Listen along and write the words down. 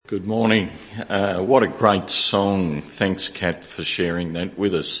Good morning. What a great song. Thanks, Kat, for sharing that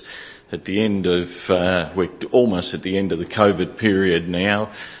with us. At the end of, we're almost at the end of the COVID period now.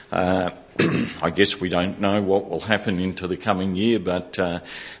 I guess we don't know what will happen into the coming year, but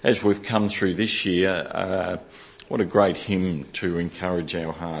as we've come through this year, what a great hymn to encourage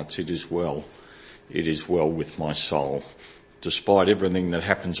our hearts. It is well with my soul. Despite everything that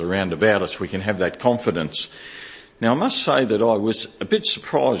happens around about us, we can have that confidence. Now, I must say that I was a bit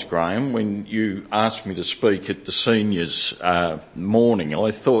surprised, Graham, when you asked me to speak at the seniors morning. I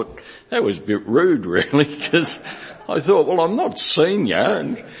thought that was a bit rude, really, because I thought, well, I'm not senior.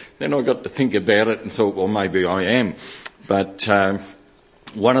 And then I got to think about it and thought, well, maybe I am. But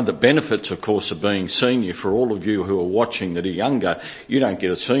one of the benefits, of course, of being senior, for all of you who are watching that are younger, you don't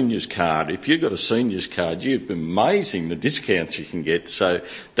get a seniors card. If you got a seniors card, you'd be amazing the discounts you can get. So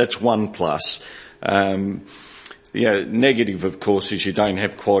that's one plus. Negative, of course, is you don't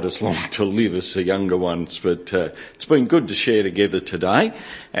have quite as long to live as the younger ones, but it's been good to share together today.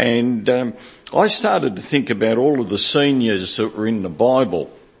 And I started to think about all of the seniors that were in the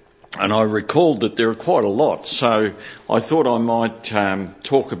Bible, and I recalled that there are quite a lot. So I thought I might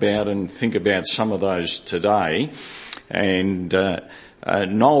talk about and think about some of those today. And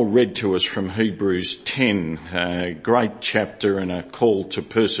Noel read to us from Hebrews 10, a great chapter and a call to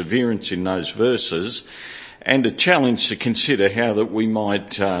perseverance in those verses, and a challenge to consider how that we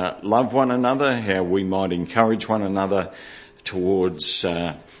might love one another, how we might encourage one another towards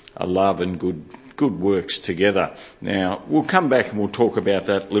a love and good works together. Now, we'll come back and we'll talk about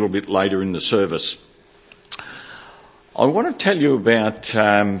that a little bit later in the service. I want to tell you about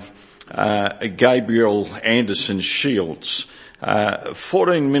Gabriel Anderson Shields.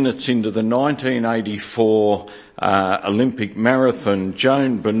 14 minutes into the 1984 Olympic marathon,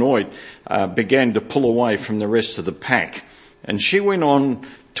 Joan Benoit began to pull away from the rest of the pack, and she went on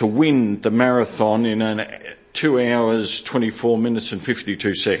to win the marathon in 2 hours, 24 minutes and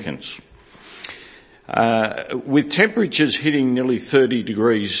 52 seconds. With temperatures hitting nearly 30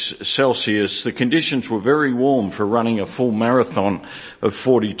 degrees Celsius, the conditions were very warm for running a full marathon of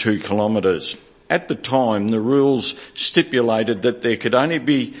 42 kilometres. At the time, the rules stipulated that there could only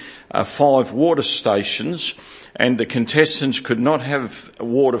be 5 water stations, and the contestants could not have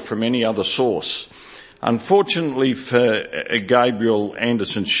water from any other source. Unfortunately for Gabriel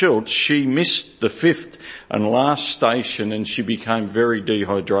Anderson Shields, she missed the 5th and last station, and she became very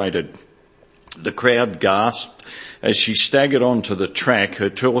dehydrated. The crowd gasped as she staggered onto the track, her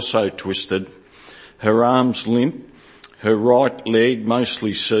torso twisted, her arms limp, her right leg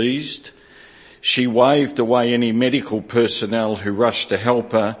mostly seized. She waved away any medical personnel who rushed to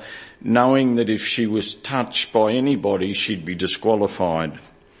help her, knowing that if she was touched by anybody, she'd be disqualified.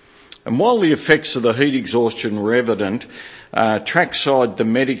 And while the effects of the heat exhaustion were evident, trackside the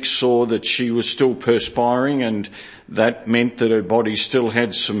medics saw that she was still perspiring, and that meant that her body still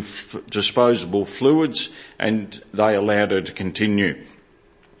had some disposable fluids, and they allowed her to continue.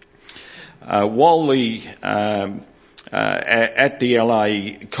 At the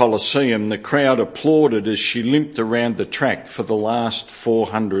LA Coliseum, the crowd applauded as she limped around the track for the last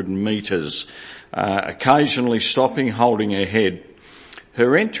 400 metres, occasionally stopping, holding her head.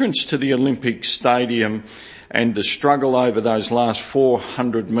 Her entrance to the Olympic Stadium and the struggle over those last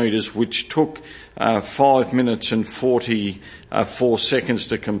 400 metres, which took 5 minutes and 44 seconds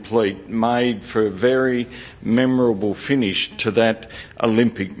to complete, made for a very memorable finish to that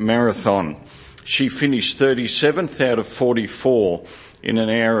Olympic marathon. She finished 37th out of 44 in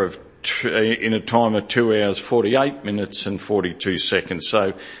a time of 2 hours, 48 minutes and 42 seconds.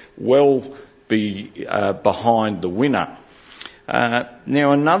 So well behind the winner.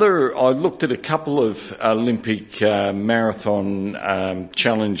 Now I looked at a couple of Olympic marathon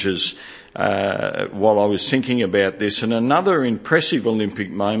challenges while I was thinking about this, and another impressive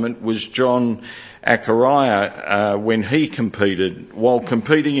Olympic moment was John Acaraya when he competed. While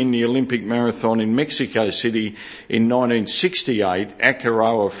competing in the Olympic marathon in Mexico City in 1968,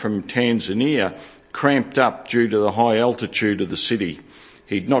 Acaraya from Tanzania cramped up due to the high altitude of the city.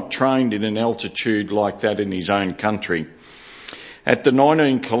 He'd not trained in an altitude like that in his own country. At the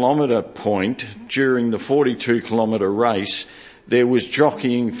 19-kilometre point, during the 42-kilometre race, there was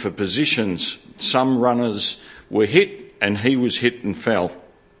jockeying for positions. Some runners were hit, and he was hit and fell.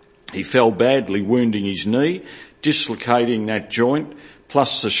 He fell badly, wounding his knee, dislocating that joint,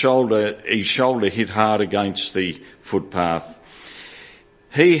 plus his shoulder hit hard against the footpath.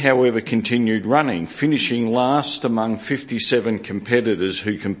 He, however, continued running, finishing last among 57 competitors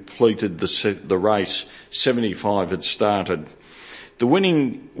who completed the race. 75 had started. The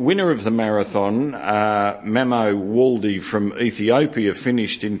winner of the marathon, Mamo Waldi from Ethiopia,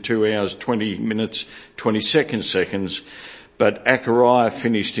 finished in 2 hours 20 minutes 22 seconds, but Acaraya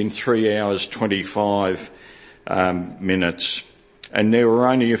finished in 3 hours 25 minutes. And there were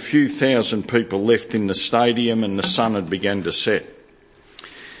only a few thousand people left in the stadium, and the sun had begun to set.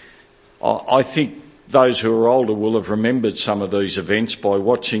 I think those who are older will have remembered some of these events by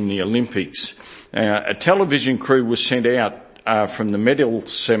watching the Olympics. A television crew was sent out from the medal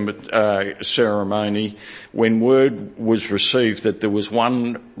ceremony when word was received that there was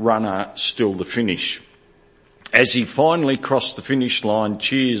one runner still to finish. As he finally crossed the finish line,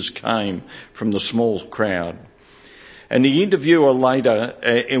 cheers came from the small crowd. And the interviewer later,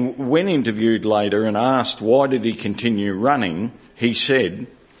 when interviewed later and asked why did he continue running, he said,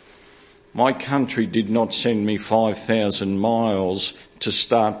 "My country did not send me 5,000 miles to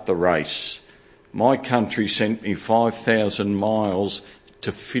start the race. My country sent me 5,000 miles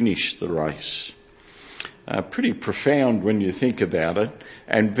to finish the race." Pretty profound when you think about it,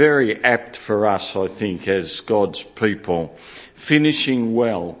 and very apt for us, I think, as God's people. Finishing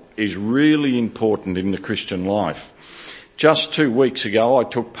well is really important in the Christian life. Just 2 weeks ago, I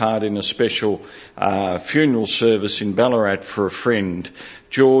took part in a special funeral service in Ballarat for a friend,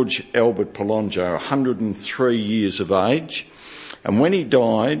 George Albert Polonjo, 103 years of age. And when he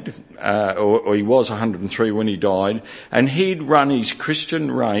died, or he was 103 when he died, and he'd run his Christian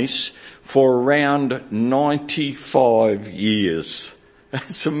race for around 95 years.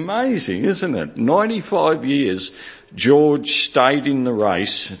 That's amazing, isn't it? 95 years, George stayed in the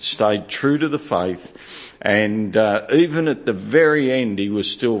race, stayed true to the faith, and even at the very end, he was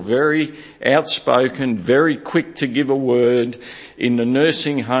still very outspoken, very quick to give a word. In the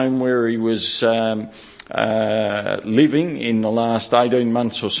nursing home where he was living in the last 18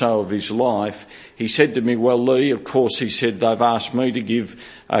 months or so of his life, he said to me, "Well, Lee, of course," he said, "they've asked me to give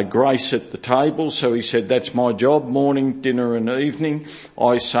grace at the table." So he said, "That's my job, morning, dinner and evening.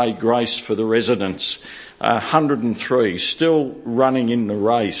 I say grace for the residents." 103, still running in the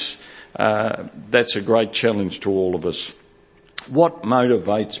race. That's a great challenge to all of us. What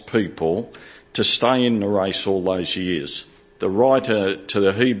motivates people to stay in the race all those years? The writer to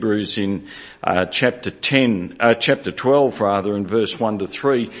the Hebrews in chapter 12 in verse 1 to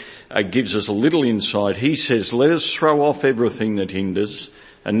 3 gives us a little insight. He says, "Let us throw off everything that hinders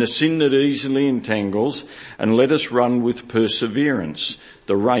and the sin that easily entangles, and let us run with perseverance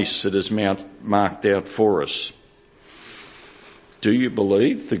the race that is marked out for us." Do you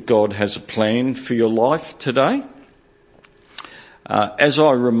believe that God has a plan for your life today? As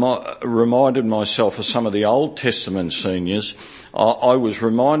I reminded myself of some of the Old Testament seniors, I was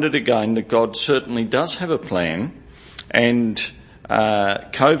reminded again that God certainly does have a plan, and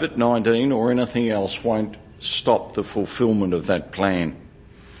COVID-19 or anything else won't stop the fulfilment of that plan.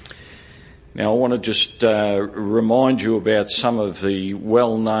 Now I want to just remind you about some of the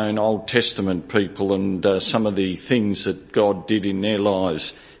well-known Old Testament people and some of the things that God did in their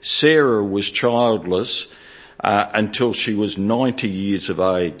lives. Sarah was childless until she was 90 years of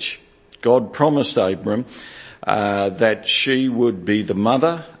age. God promised Abram that she would be the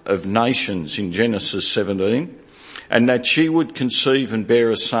mother of nations in Genesis 17, and that she would conceive and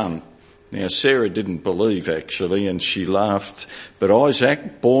bear a son. Now Sarah didn't believe actually, and she laughed, but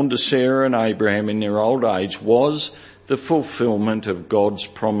Isaac, born to Sarah and Abraham in their old age, was the fulfilment of God's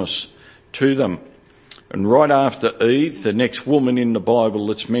promise to them. And right after Eve, the next woman in the Bible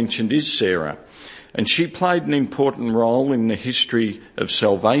that's mentioned is Sarah. And she played an important role in the history of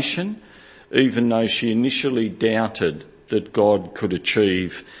salvation, even though she initially doubted that God could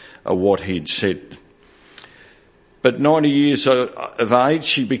achieve what he'd said. But 90 years of age,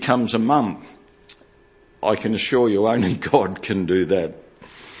 she becomes a mum. I can assure you only God can do that.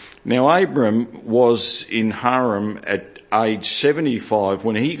 Now Abram was in Haran at age 75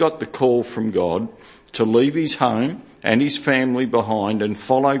 when he got the call from God to leave his home and his family behind and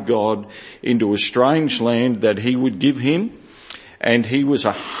follow God into a strange land that he would give him. And he was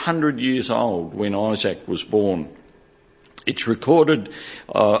 100 years old when Isaac was born. It's recorded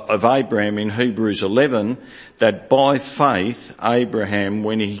of Abraham in Hebrews 11 that by faith Abraham,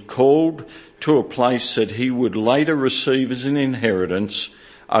 when he called to a place that he would later receive as an inheritance,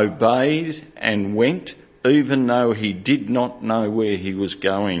 obeyed and went even though he did not know where he was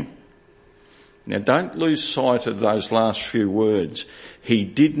going. Now don't lose sight of those last few words. He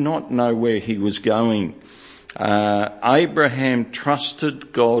did not know where he was going. Abraham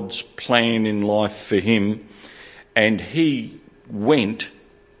trusted God's plan in life for him, and he went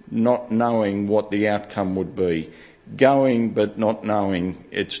not knowing what the outcome would be. Going but not knowing.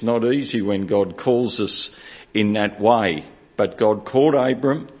 It's not easy when God calls us in that way. but God called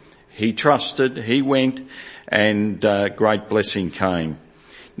Abram. He trusted, he went, and great blessing came.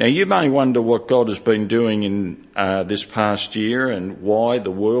 Now you may wonder what God has been doing in this past year and why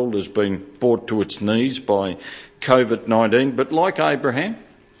the world has been brought to its knees by COVID-19, but like Abraham,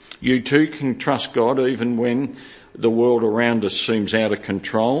 you too can trust God even when the world around us seems out of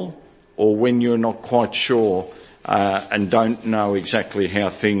control or when you're not quite sure and don't know exactly how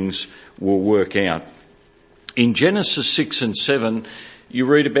things will work out. In Genesis 6 and 7, you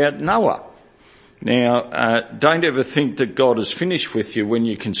read about Noah. Now, don't ever think that God is finished with you when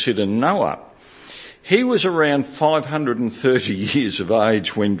you consider Noah. He was around 530 years of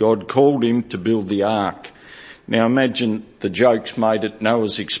age when God called him to build the ark. Now imagine the jokes made at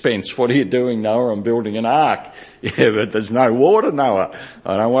Noah's expense. What are you doing, Noah? I'm building an ark. Yeah, but there's no water, Noah.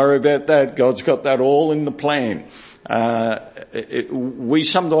 Oh, don't worry about that. God's got that all in the plan. We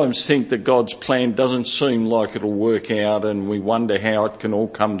sometimes think that God's plan doesn't seem like it'll work out and we wonder how it can all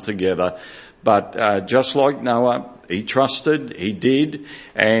come together. But just like Noah, he trusted, he did,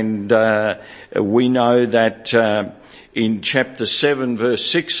 and we know that in chapter 7 verse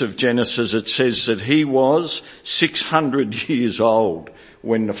 6 of Genesis it says that he was 600 years old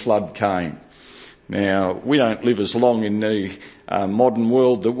when the flood came. Now, we don't live as long in the modern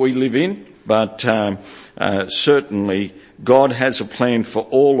world that we live in, but certainly God has a plan for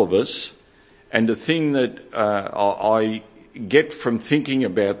all of us, and the thing that I get from thinking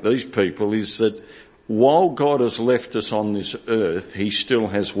about these people is that while God has left us on this earth, he still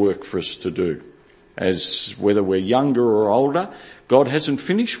has work for us to do. As whether we're younger or older, God hasn't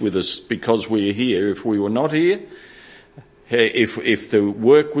finished with us because we're here. If we were not here, if the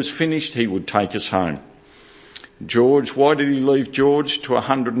work was finished, he would take us home. George, why did he leave George to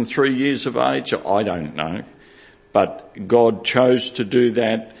 103 years of age? I don't know. But God chose to do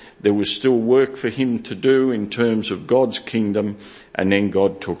that. There was still work for him to do in terms of God's kingdom, and then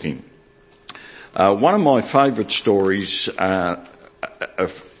God took him. One of my favourite stories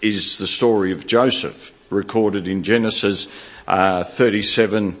is the story of Joseph, recorded in Genesis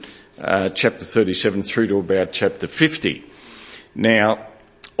 37, chapter 37 through to about chapter 50. Now,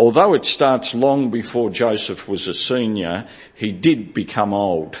 although it starts long before Joseph was a senior, he did become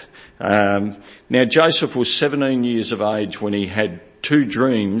old. Now, Joseph was 17 years of age when he had two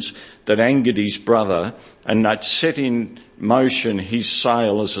dreams that angered his brother and that set in motion his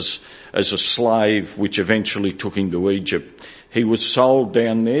sale as a slave, which eventually took him to Egypt. He was sold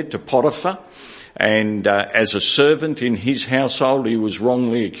down there to Potiphar, and as a servant in his household he was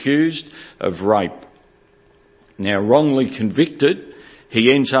wrongly accused of rape. Now, wrongly convicted,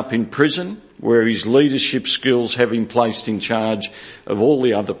 he ends up in prison where his leadership skills have him placed in charge of all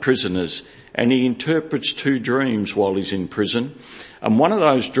the other prisoners, and he interprets two dreams while he's in prison. And one of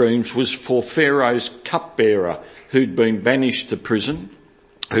those dreams was for Pharaoh's cupbearer who'd been banished to prison,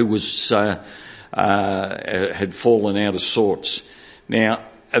 who was had fallen out of sorts. Now,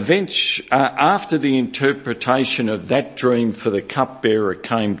 after the interpretation of that dream for the cupbearer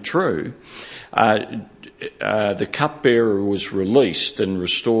came true, the cupbearer was released and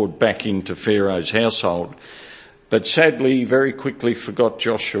restored back into Pharaoh's household. But sadly, he very quickly forgot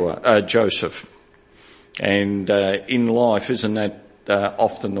Joseph. And in life, isn't that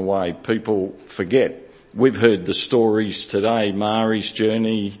often the way? People forget. We've heard the stories today, Mari's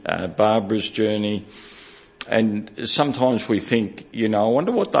journey, Barbara's journey, and sometimes we think, I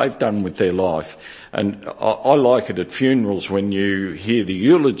wonder what they've done with their life. And I like it at funerals when you hear the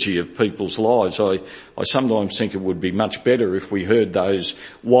eulogy of people's lives. I sometimes think it would be much better if we heard those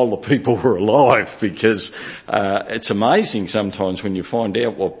while the people were alive, because it's amazing sometimes when you find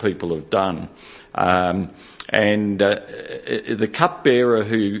out what people have done. The cupbearer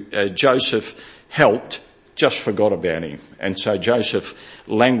who Joseph helped just forgot about him. And so Joseph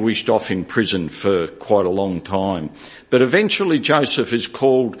languished off in prison for quite a long time. But eventually Joseph is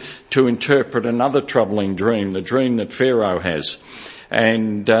called to interpret another troubling dream, the dream that Pharaoh has.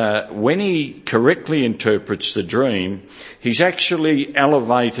 And when he correctly interprets the dream, he's actually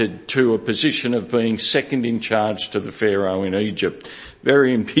elevated to a position of being second in charge to the Pharaoh in Egypt.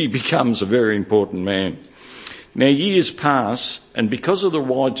 He becomes a very important man. Now, years pass, and because of the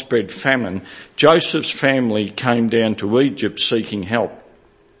widespread famine, Joseph's family came down to Egypt seeking help.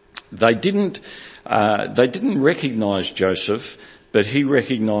 They didn't recognise Joseph, but he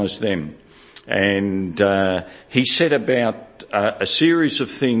recognised them. And he set about a series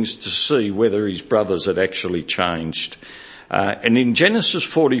of things to see whether his brothers had actually changed. And in Genesis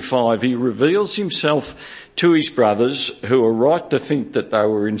 45, he reveals himself to his brothers, who are right to think that they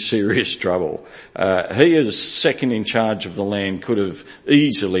were in serious trouble. He, as second in charge of the land, could have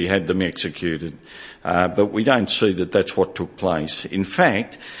easily had them executed. But we don't see that that's what took place. In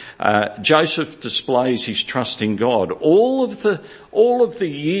fact, Joseph displays his trust in God. All of the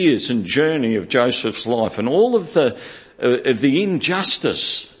years and journey of Joseph's life, and all of the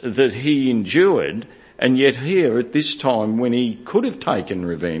injustice that he endured, and yet here at this time when he could have taken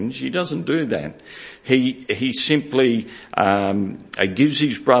revenge, he doesn't do that. He simply gives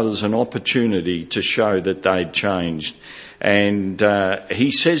his brothers an opportunity to show that they'd changed. And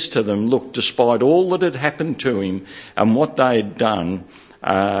he says to them, look, despite all that had happened to him and what they had done,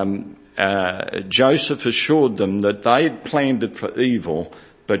 Joseph assured them that they had planned it for evil,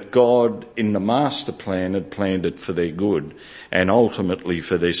 but God, in the master plan, had planned it for their good and ultimately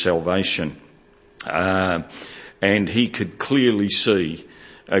for their salvation. And he could clearly see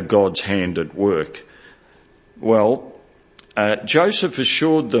God's hand at work. Well, Joseph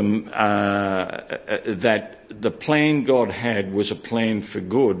assured them that the plan God had was a plan for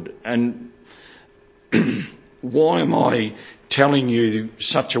good. And why am I telling you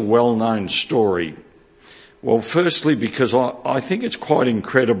such a well-known story? Well, firstly, because I think it's quite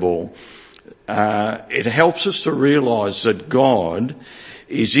incredible. It helps us to realise that God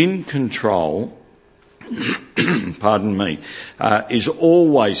is in control, pardon me, is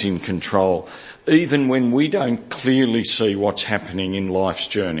always in control, even when we don't clearly see what's happening in life's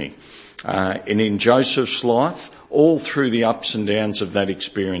journey. And in Joseph's life, all through the ups and downs of that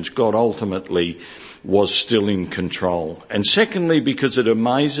experience, God ultimately was still in control. And secondly, because it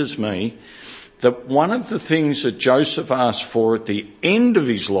amazes me that one of the things that Joseph asked for at the end of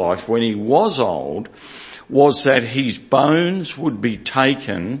his life, when he was old, was that his bones would be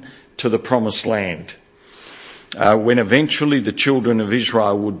taken to the promised land, when eventually the children of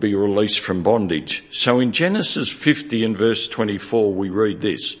Israel would be released from bondage. So in Genesis 50 and verse 24, we read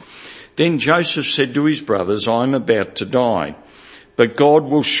this. Then Joseph said to his brothers, I'm about to die, but God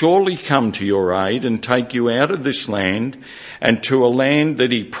will surely come to your aid and take you out of this land and to a land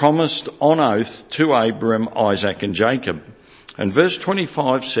that he promised on oath to Abraham, Isaac and Jacob. And verse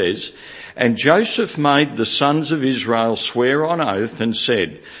 25 says, and Joseph made the sons of Israel swear on oath and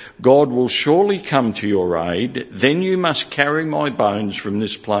said, God will surely come to your aid, then you must carry my bones from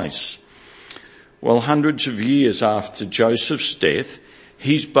this place. Well, hundreds of years after Joseph's death,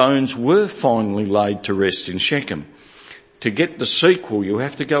 his bones were finally laid to rest in Shechem. To get the sequel, you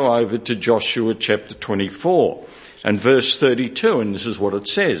have to go over to Joshua chapter 24 and verse 32, and this is what it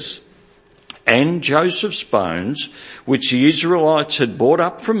says. And Joseph's bones, which the Israelites had brought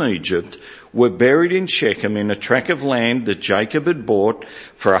up from Egypt, were buried in Shechem in a tract of land that Jacob had bought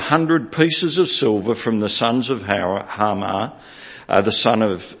for 100 pieces of silver from the sons of Hamor,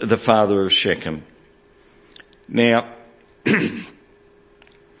 the father of Shechem. Now,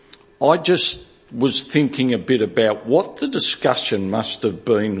 I just was thinking a bit about what the discussion must have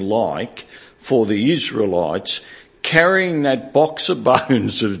been like for the Israelites carrying that box of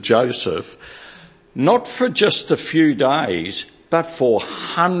bones of Joseph, not for just a few days, but for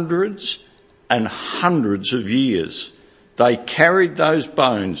hundreds and hundreds of years. They carried those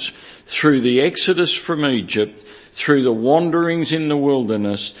bones through the exodus from Egypt, through the wanderings in the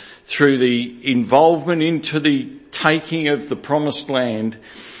wilderness, through the involvement into the taking of the promised land.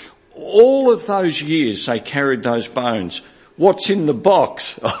 All of those years they carried those bones. What's in the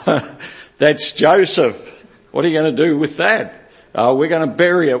box? That's Joseph. What are you going to do with that? We're going to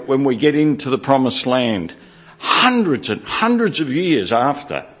bury it when we get into the promised land. Hundreds and hundreds of years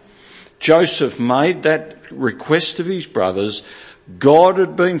after Joseph made that request of his brothers, God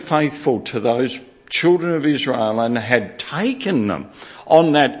had been faithful to those children of Israel and had taken them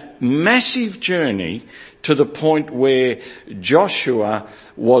on that massive journey to the point where Joseph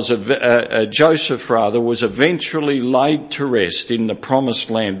was eventually laid to rest in the promised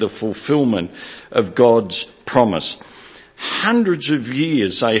land, the fulfillment of God's promise. Hundreds of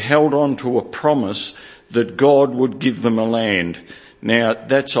years they held on to a promise that God would give them a land. Now,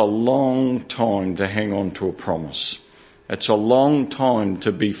 that's a long time to hang on to a promise. It's a long time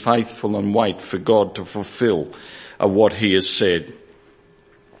to be faithful and wait for God to fulfill what he has said.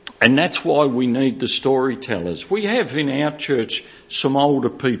 And that's why we need the storytellers. We have in our church some older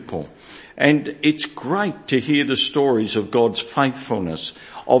people, and it's great to hear the stories of God's faithfulness,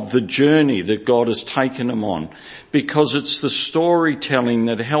 of the journey that God has taken them on, because it's the storytelling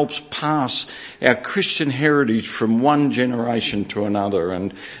that helps pass our Christian heritage from one generation to another,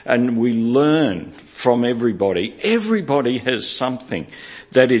 and we learn from everybody. Everybody has something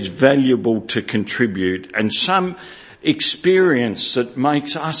that is valuable to contribute, and some experience that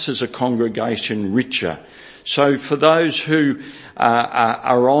makes us as a congregation richer. So for those who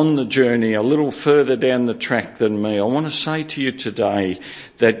are on the journey a little further down the track than me, I want to say to you today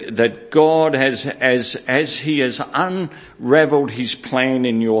that God has, as He has unravelled His plan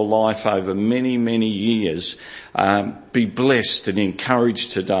in your life over many, many years, be blessed and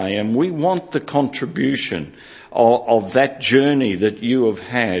encouraged today. And we want the contribution of that journey that you have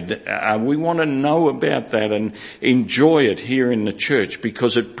had. We want to know about that and enjoy it here in the church,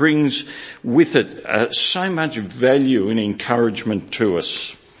 because it brings with it so much value and encouragement to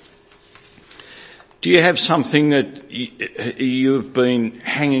us. Do you have something that you've been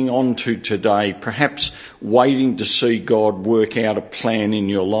hanging on to today, perhaps waiting to see God work out a plan in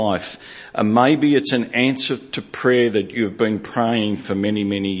your life? Maybe it's an answer to prayer that you've been praying for many,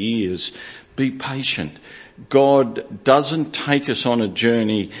 many years. Be patient. God doesn't take us on a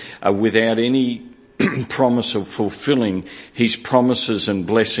journey without any promise of fulfilling His promises and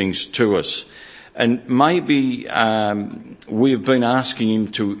blessings to us. And maybe we've been asking Him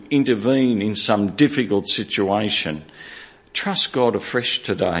to intervene in some difficult situation. Trust God afresh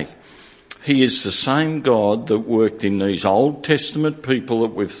today. He is the same God that worked in these Old Testament people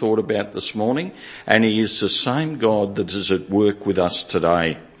that we've thought about this morning, and He is the same God that is at work with us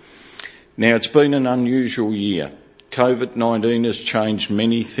today. Now, it's been an unusual year. COVID-19 has changed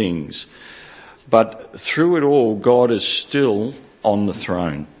many things. But through it all, God is still on the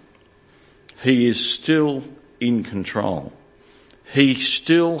throne. He is still in control. He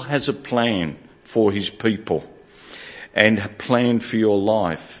still has a plan for His people and a plan for your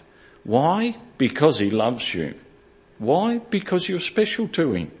life. Why? Because He loves you. Why? Because you're special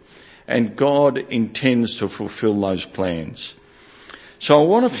to Him. And God intends to fulfill those plans. So I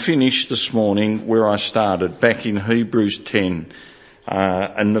want to finish this morning where I started, back in Hebrews 10,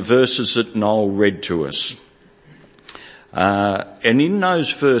 and the verses that Noel read to us. And in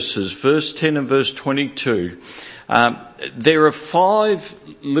those verses, verse 10 and verse 22, there are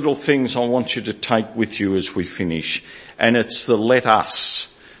 5 little things I want you to take with you as we finish. And it's the let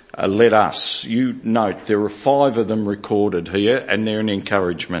us. Let us. You note there are 5 of them recorded here, and they're an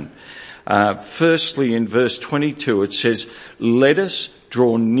encouragement. Firstly, in verse 22, it says, let us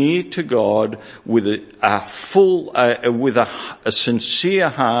draw near to God with a sincere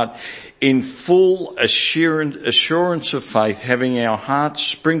heart, in full assurance of faith, having our hearts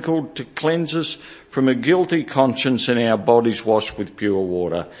sprinkled to cleanse us from a guilty conscience and our bodies washed with pure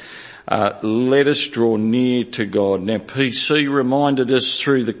water. Let us draw near to God. Now, PC reminded us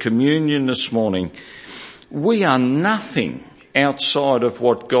through the communion this morning, we are nothing outside of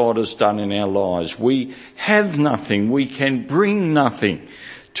what God has done in our lives. We have nothing. We can bring nothing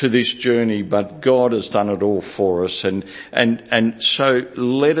to this journey, but God has done it all for us. And so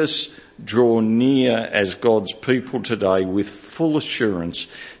let us draw near as God's people today with full assurance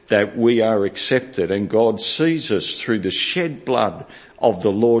that we are accepted, and God sees us through the shed blood of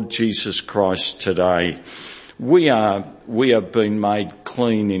the Lord Jesus Christ today. We have been made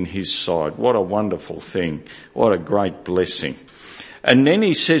clean in His sight. What a wonderful thing. What a great blessing. And then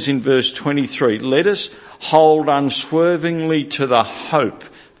he says in verse 23, let us hold unswervingly to the hope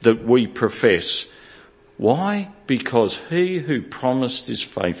that we profess. Why? Because He who promised is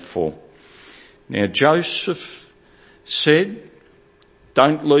faithful. Now Joseph said,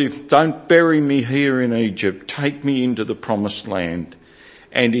 don't bury me here in Egypt. Take me into the promised land.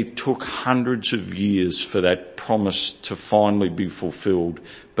 And it took hundreds of years for that promise to finally be fulfilled.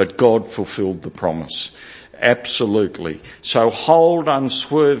 But God fulfilled the promise. Absolutely. So hold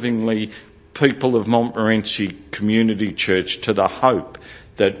unswervingly, people of Montmorency Community Church, to the hope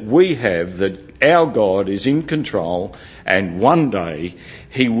that we have, that our God is in control, and one day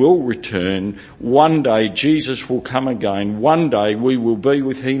He will return. One day Jesus will come again. One day we will be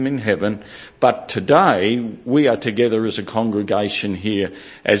with Him in heaven. But today we are together as a congregation here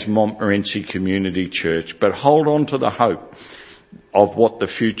as Montmorency Community Church. But hold on to the hope of what the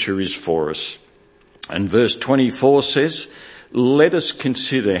future is for us. And verse 24 says, let us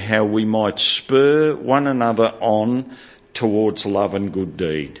consider how we might spur one another on towards love and good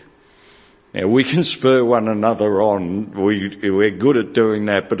deed. Now, we can spur one another on. We're good at doing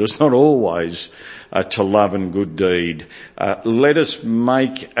that, but it's not always to love and good deed. Let us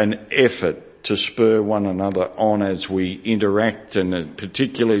make an effort to spur one another on as we interact, and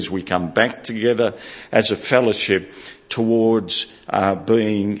particularly as we come back together as a fellowship towards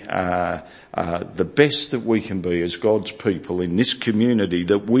being the best that we can be as God's people in this community,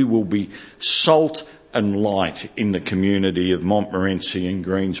 that we will be salt and light in the community of Montmorency and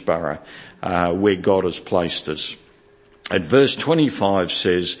Greensborough, where God has placed us. And verse 25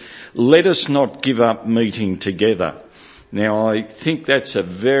 says, let us not give up meeting together, Now, I think that's a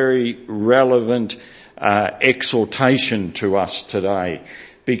very relevant exhortation to us today,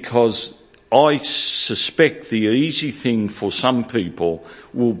 because I suspect the easy thing for some people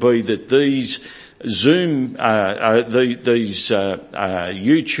will be that these Zoom, these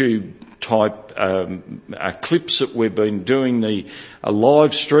YouTube type clips that we've been doing the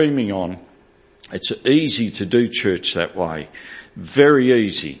live streaming on, it's easy to do church that way. Very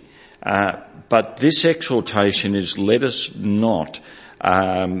easy. But this exhortation is, let us not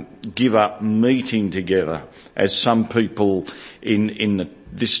give up meeting together, as some people in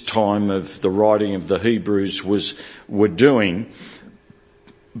this time of the writing of the Hebrews were doing.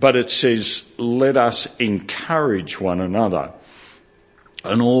 But it says, let us encourage one another,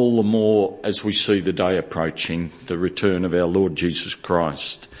 and all the more as we see the day approaching, the return of our Lord Jesus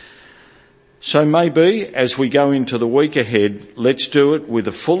Christ. So maybe as we go into the week ahead, let's do it with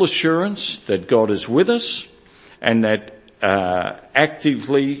a full assurance that God is with us, and that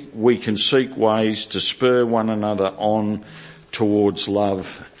actively we can seek ways to spur one another on towards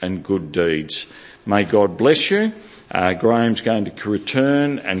love and good deeds. May God bless you. Graham's going to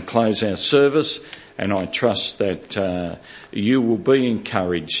return and close our service, and I trust that you will be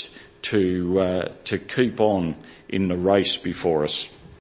encouraged to keep on in the race before us.